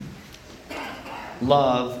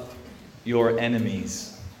Love your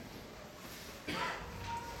enemies.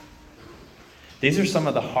 These are some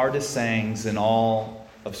of the hardest sayings in all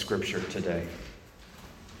of Scripture today.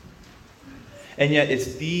 And yet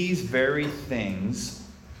it's these very things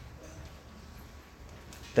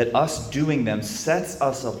that us doing them sets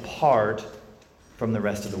us apart from the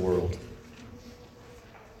rest of the world.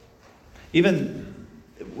 Even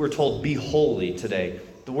we're told, be holy today.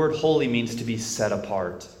 The word holy means to be set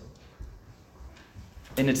apart.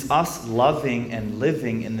 And it's us loving and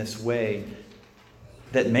living in this way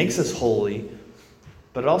that makes us holy,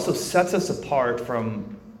 but it also sets us apart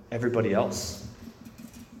from everybody else.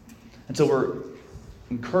 And so we're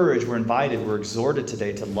encouraged, we're invited, we're exhorted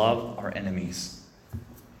today to love our enemies.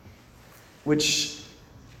 Which,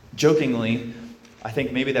 jokingly, I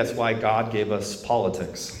think maybe that's why God gave us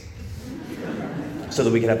politics. So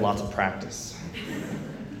that we could have lots of practice.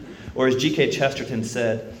 Or as G.K. Chesterton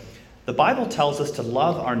said, the Bible tells us to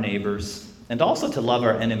love our neighbors and also to love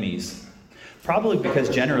our enemies, probably because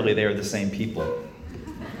generally they are the same people.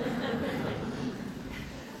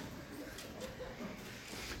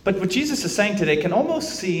 But what Jesus is saying today can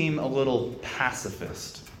almost seem a little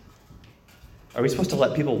pacifist. Are we supposed to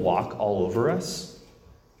let people walk all over us?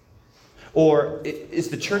 Or is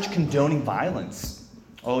the church condoning violence?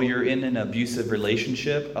 Oh, you're in an abusive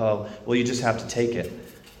relationship? Oh, well, you just have to take it.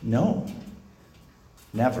 No,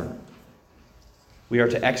 never. We are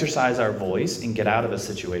to exercise our voice and get out of a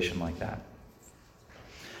situation like that.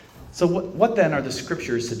 So what then are the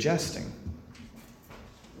scriptures suggesting?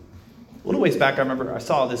 A little ways back, I remember I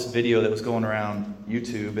saw this video that was going around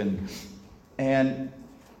YouTube, and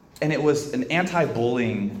it was an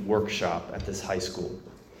anti-bullying workshop at this high school.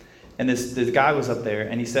 And the guy was up there,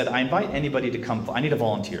 and he said, I invite anybody to come. I need a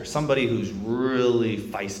volunteer, somebody who's really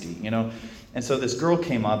feisty, you know. And so this girl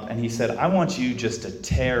came up, and he said, I want you just to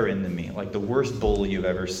tear into me, like the worst bully you've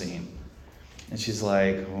ever seen. And she's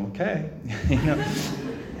like, okay. You know.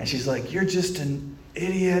 And she's like, you're just an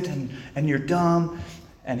idiot, and you're dumb.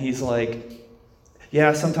 And he's like,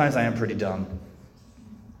 yeah, sometimes I am pretty dumb.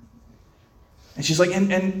 And she's like,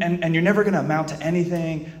 and you're never going to amount to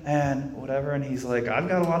anything, and whatever. And he's like, I've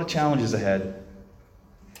got a lot of challenges ahead.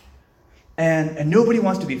 And nobody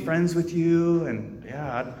wants to be friends with you. And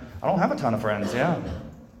yeah, I don't have a ton of friends, yeah.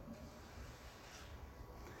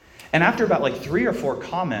 And after about like 3 or 4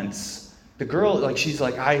 comments, the girl, she's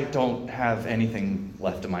like, I don't have anything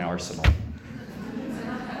left in my arsenal.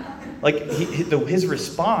 His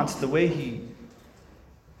response, the way he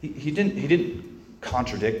didn't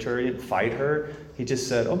contradict her, he didn't fight her. He just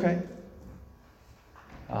said, okay.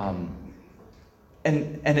 And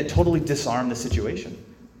it totally disarmed the situation.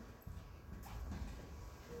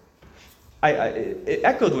 It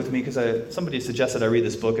echoed with me because somebody suggested I read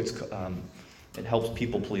this book. It helps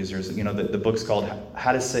people pleasers. You know, the book's called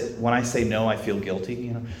How to Say When I Say No, I Feel Guilty.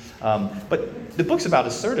 You know, but the book's about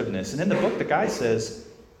assertiveness, and in the book, the guy says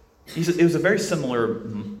it was a very similar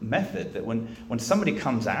method that when somebody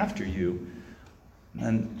comes after you,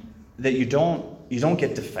 and that you don't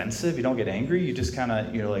get defensive, you don't get angry, you just kind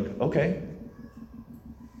of, you're like, okay.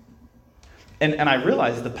 And I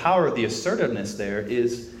realized the power of the assertiveness there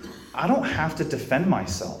is I don't have to defend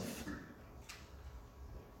myself.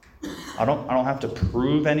 I don't have to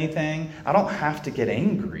prove anything. I don't have to get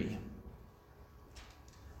angry.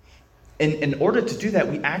 In order to do that,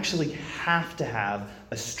 we actually have to have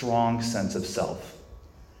a strong sense of self.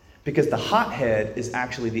 Because the hothead is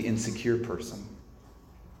actually the insecure person.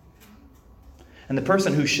 And the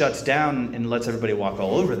person who shuts down and lets everybody walk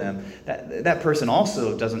all over them, that person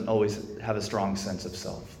also doesn't always have a strong sense of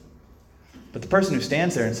self. But the person who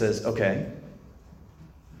stands there and says, okay,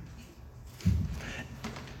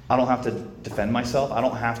 I don't have to defend myself. I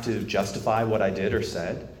don't have to justify what I did or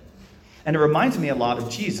said. And it reminds me a lot of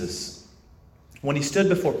Jesus. When he stood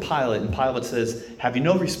before Pilate, and Pilate says, have you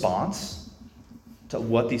no response to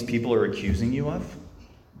what these people are accusing you of?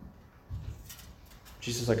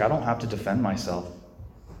 Jesus is like, I don't have to defend myself.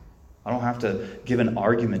 I don't have to give an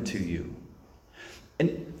argument to you.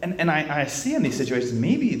 And I see in these situations,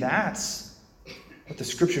 maybe that's what the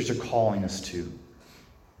scriptures are calling us to.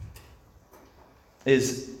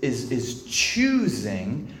 Is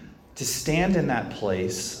choosing to stand in that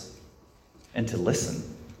place and to listen.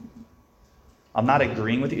 I'm not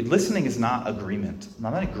agreeing with you. Listening is not agreement. I'm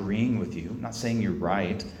not agreeing with you. I'm not saying you're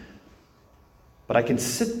right. But I can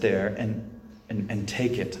sit there and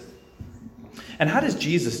take it. And how does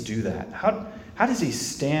Jesus do that? How does he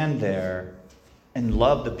stand there and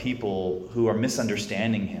love the people who are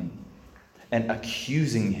misunderstanding him and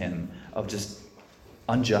accusing him of just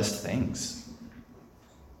unjust things?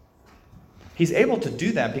 He's able to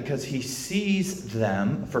do that because he sees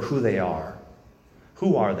them for who they are.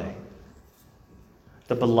 Who are they?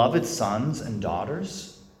 The beloved sons and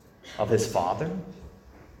daughters of his Father?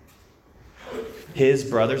 His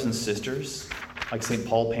brothers and sisters, like St.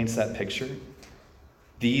 Paul paints that picture?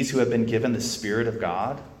 These who have been given the Spirit of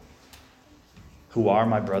God, who are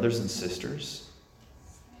my brothers and sisters?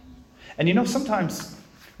 And sometimes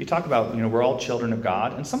you talk about, we're all children of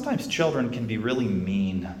God, and sometimes children can be really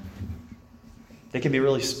mean. They can be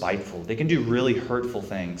really spiteful. They can do really hurtful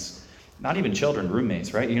things. Not even children,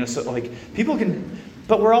 roommates, right? People can,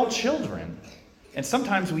 but we're all children. And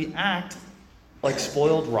sometimes we act like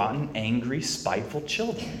spoiled, rotten, angry, spiteful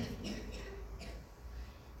children.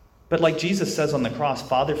 But like Jesus says on the cross,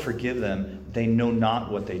 Father, forgive them. They know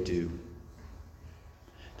not what they do.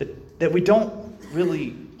 That we don't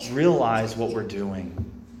really realize what we're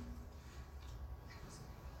doing.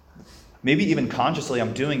 Maybe even consciously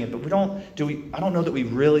I'm doing it, but I don't know that we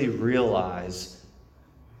really realize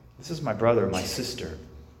this is my brother or my sister.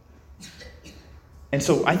 And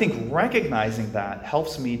so I think recognizing that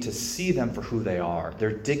helps me to see them for who they are,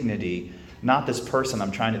 their dignity, not this person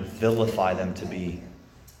I'm trying to vilify them to be.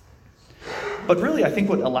 But really, I think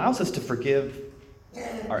what allows us to forgive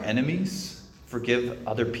our enemies, forgive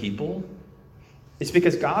other people, is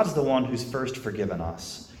because God's the one who's first forgiven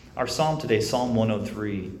us. Our psalm today, Psalm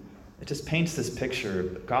 103, it just paints this picture.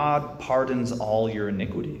 God pardons all your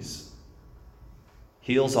iniquities,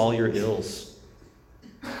 heals all your ills.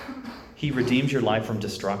 He redeems your life from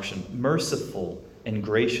destruction. Merciful and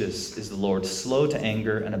gracious is the Lord, slow to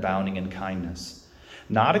anger and abounding in kindness.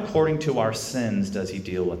 Not according to our sins does he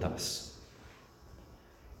deal with us.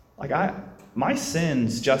 My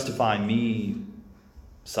sins justify me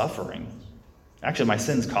suffering. Actually, my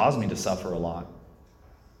sins cause me to suffer a lot.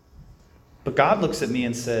 But God looks at me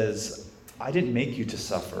and says, I didn't make you to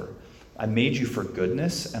suffer. I made you for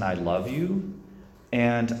goodness, and I love you,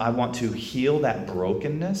 and I want to heal that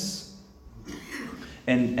brokenness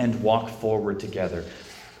and walk forward together.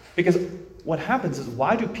 Because what happens is,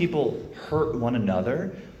 why do people hurt one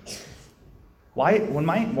another? When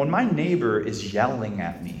my neighbor is yelling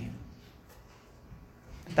at me,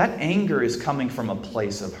 that anger is coming from a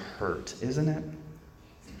place of hurt, isn't it?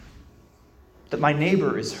 That my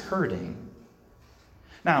neighbor is hurting.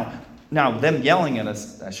 Now them yelling at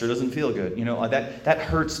us, that sure doesn't feel good. That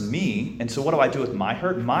hurts me. And so what do I do with my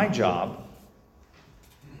hurt? My job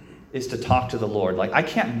is to talk to the Lord. I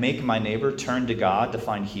can't make my neighbor turn to God to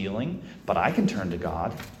find healing, but I can turn to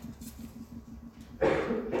God.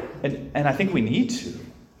 And I think we need to.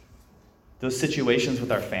 Those situations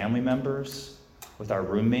with our family members, with our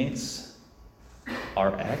roommates,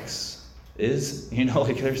 our ex, there's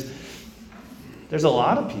a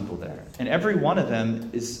lot of people there. And every one of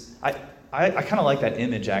them is, I kind of like that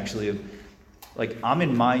image actually of, I'm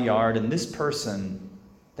in my yard and this person,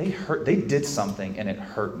 they did something and it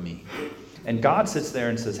hurt me. And God sits there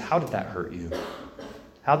and says, how did that hurt you?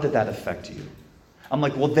 How did that affect you? I'm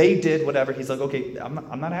like, well, they did whatever. He's like, okay, I'm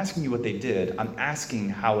not asking you what they did. I'm asking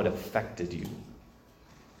how it affected you.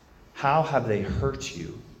 How have they hurt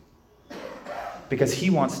you? Because he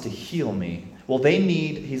wants to heal me. Well,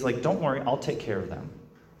 he's like, don't worry, I'll take care of them.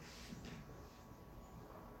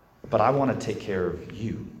 But I want to take care of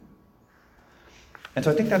you. And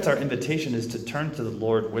so I think that's our invitation, is to turn to the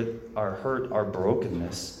Lord with our hurt, our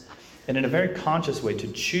brokenness, and in a very conscious way to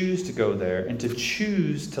choose to go there and to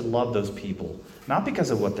choose to love those people. Not because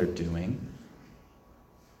of what they're doing,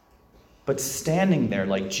 but standing there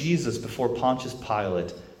like Jesus before Pontius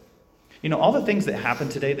Pilate. All the things that happen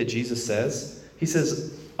today that Jesus says, he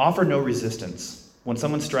says, offer no resistance. When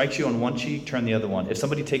someone strikes you on one cheek, turn the other one. If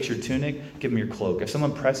somebody takes your tunic, give them your cloak. If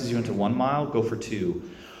someone presses you into 1 mile, go for 2.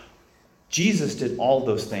 Jesus did all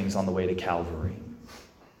those things on the way to Calvary.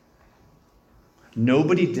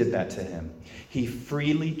 Nobody did that to him. He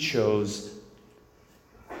freely chose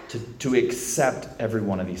to accept every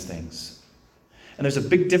one of these things. And there's a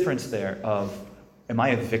big difference there of, am I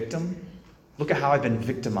a victim? Look at how I've been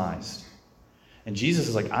victimized. And Jesus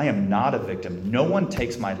is like, I am not a victim. No one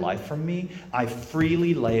takes my life from me. I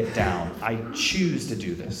freely lay it down. I choose to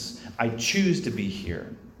do this. I choose to be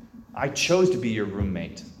here. I chose to be your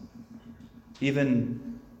roommate,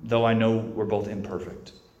 even though I know we're both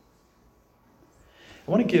imperfect.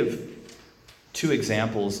 I want to give 2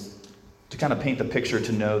 examples to kind of paint the picture,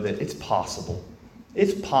 to know that it's possible.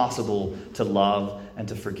 It's possible to love and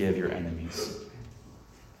to forgive your enemies.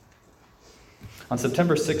 On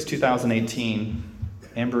September 6, 2018,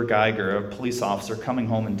 Amber Geiger, a police officer coming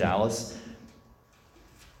home in Dallas,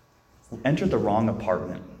 entered the wrong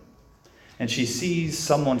apartment. and she sees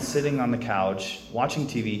someone sitting on the couch, watching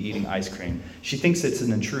TV, eating ice cream. She thinks it's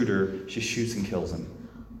an intruder. She shoots and kills him.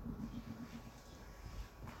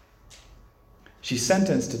 She's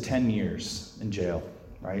sentenced to 10 years in jail,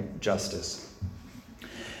 right? Justice.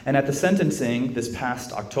 And at the sentencing this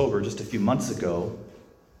past October, just a few months ago,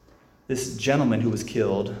 this gentleman who was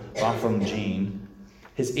killed, Bafum Jean,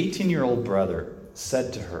 his 18-year-old brother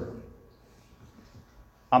said to her,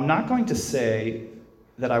 "I'm not going to say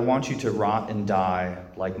that I want you to rot and die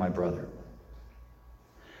like my brother.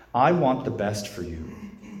 I want the best for you.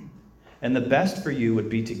 And the best for you would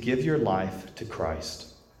be to give your life to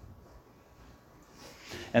Christ."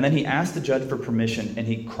 And then he asked the judge for permission, and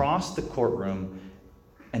he crossed the courtroom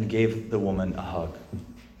and gave the woman a hug.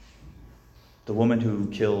 The woman who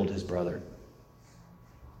killed his brother.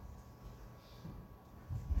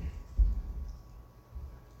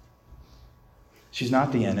 She's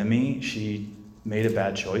not the enemy. She made a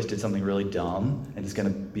bad choice, did something really dumb, and is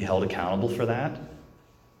going to be held accountable for that.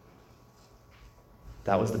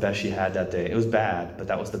 That was the best she had that day. It was bad, but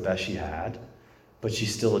that was the best she had. But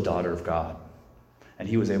she's still a daughter of God. And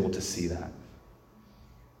he was able to see that.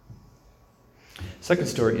 Second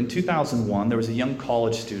story, in 2001, there was a young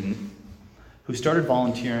college student who started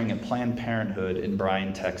volunteering at Planned Parenthood in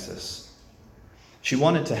Bryan, Texas. She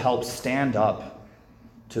wanted to help stand up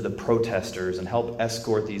to the protesters and help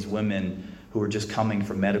escort these women who were just coming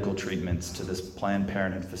for medical treatments to this Planned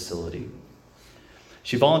Parenthood facility.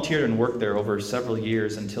 She volunteered and worked there over several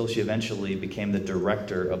years until she eventually became the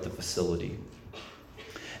director of the facility.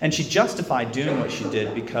 And she justified doing what she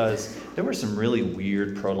did because there were some really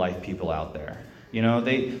weird pro-life people out there. You know,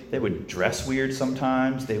 they would dress weird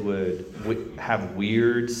sometimes. They would have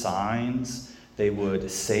weird signs. They would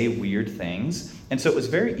say weird things. And so it was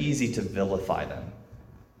very easy to vilify them.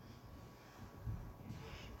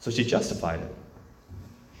 So she justified it.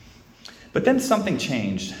 But then something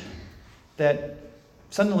changed. That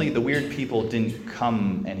suddenly the weird people didn't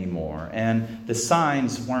come anymore. And the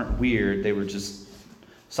signs weren't weird. They were just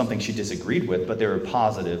something she disagreed with, but they were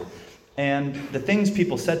positive. And the things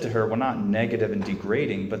people said to her were not negative and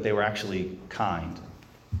degrading, but they were actually kind.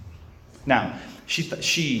 Now,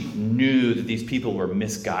 she knew that these people were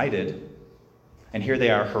misguided, and here they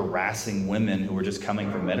are harassing women who were just coming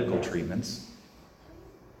for medical treatments.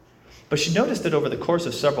 But she noticed that over the course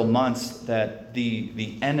of several months that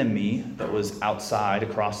the enemy that was outside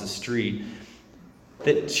across the street,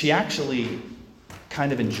 that she actually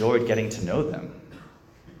kind of enjoyed getting to know them.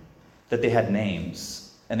 That they had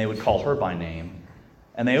names, and they would call her by name,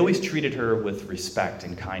 and they always treated her with respect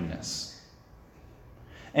and kindness.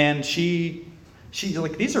 And she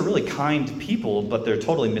like, these are really kind people, but they're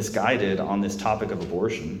totally misguided on this topic of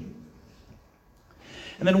abortion.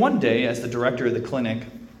 And then one day, as the director of the clinic,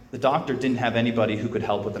 the doctor didn't have anybody who could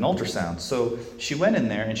help with an ultrasound. So she went in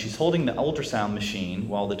there, and she's holding the ultrasound machine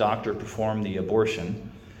while the doctor performed the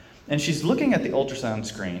abortion. And she's looking at the ultrasound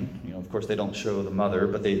screen. You know, of course, they don't show the mother,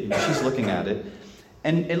 but she's looking at it.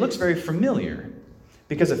 And it looks very familiar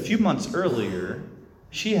because a few months earlier,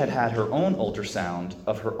 she had had her own ultrasound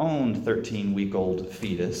of her own 13-week-old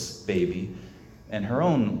fetus, baby, in her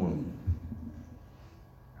own womb.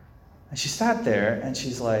 And she sat there and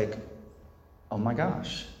she's like, oh my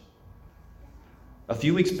gosh. A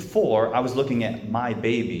few weeks before, I was looking at my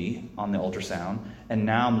baby on the ultrasound, and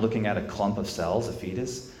now I'm looking at a clump of cells, a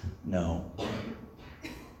fetus. No.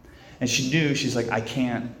 And she knew, she's like, I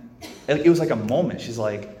can't. It was like a moment. She's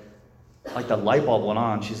like the light bulb went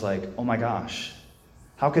on. She's like, oh my gosh,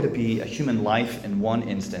 how could it be a human life in one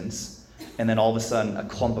instance, and then all of a sudden a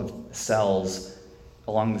clump of cells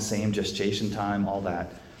along the same gestation time, all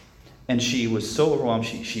that. And she was so overwhelmed,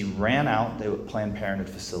 she ran out the Planned Parenthood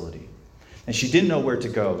facility. And she didn't know where to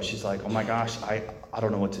go. She's like, oh my gosh, I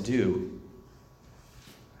don't know what to do.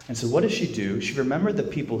 And so what did she do? She remembered the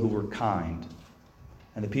people who were kind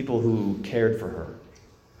and the people who cared for her.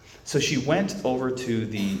 So she went over to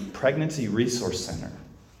the Pregnancy Resource Center,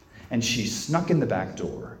 and she snuck in the back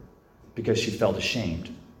door because she felt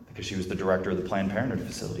ashamed because she was the director of the Planned Parenthood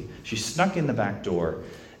facility. She snuck in the back door,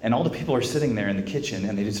 and all the people are sitting there in the kitchen,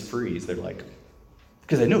 and they just freeze. They're like,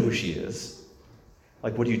 because they know who she is.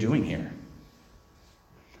 Like, what are you doing here?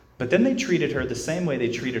 But then they treated her the same way they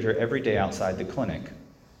treated her every day outside the clinic,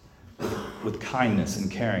 with kindness and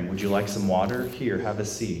caring. Would you like some water? Here, have a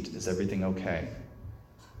seat. Is everything okay?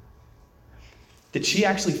 That she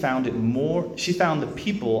actually found it more, she found the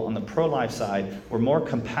people on the pro-life side were more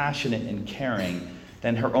compassionate and caring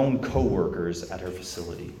than her own co-workers at her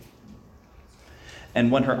facility.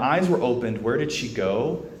 And when her eyes were opened, where did she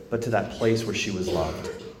go but to that place where she was loved?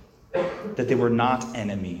 that they were not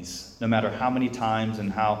enemies, no matter how many times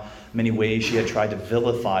and how many ways she had tried to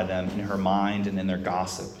vilify them in her mind and in their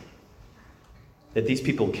gossip. That these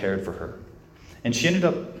people cared for her. And she ended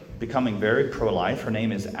up becoming very pro-life. Her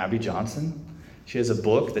name is Abby Johnson. She has a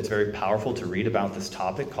book that's very powerful to read about this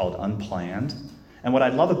topic called Unplanned. And what I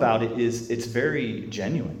love about it is it's very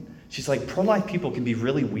genuine. She's like, pro-life people can be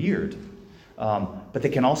really weird, but they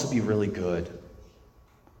can also be really good.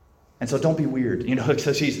 And so don't be weird,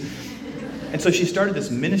 So she started this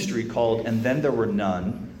ministry called And Then There Were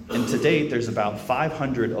None. And to date, there's about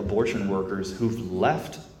 500 abortion workers who've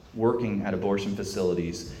left working at abortion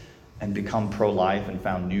facilities and become pro-life and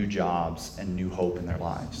found new jobs and new hope in their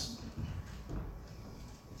lives.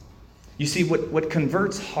 You see, what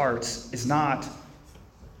converts hearts is not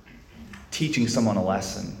teaching someone a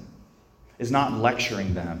lesson, is not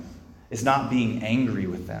lecturing them, is not being angry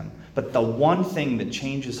with them. But the one thing that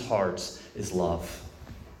changes hearts is love.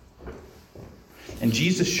 And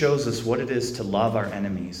Jesus shows us what it is to love our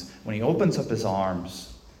enemies when he opens up his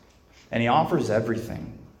arms and he offers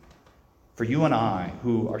everything for you and I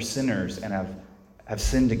who are sinners and have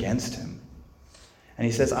sinned against him. And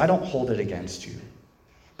he says, I don't hold it against you.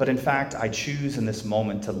 But in fact, I choose in this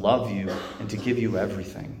moment to love you and to give you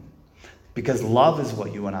everything. Because love is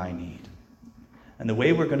what you and I need. And the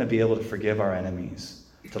way we're going to be able to forgive our enemies,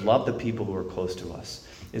 to love the people who are close to us,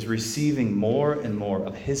 is receiving more and more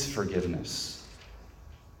of his forgiveness.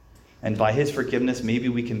 And by his forgiveness, maybe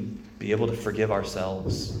we can be able to forgive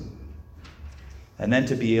ourselves. And then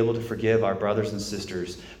to be able to forgive our brothers and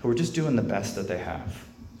sisters who are just doing the best that they have.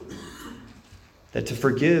 That to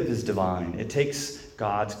forgive is divine. It takes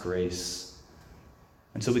God's grace.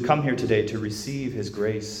 And so we come here today to receive his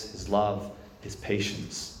grace, his love, his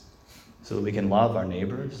patience, so that we can love our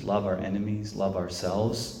neighbors, love our enemies, love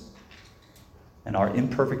ourselves, and our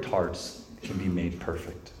imperfect hearts can be made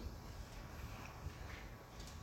perfect.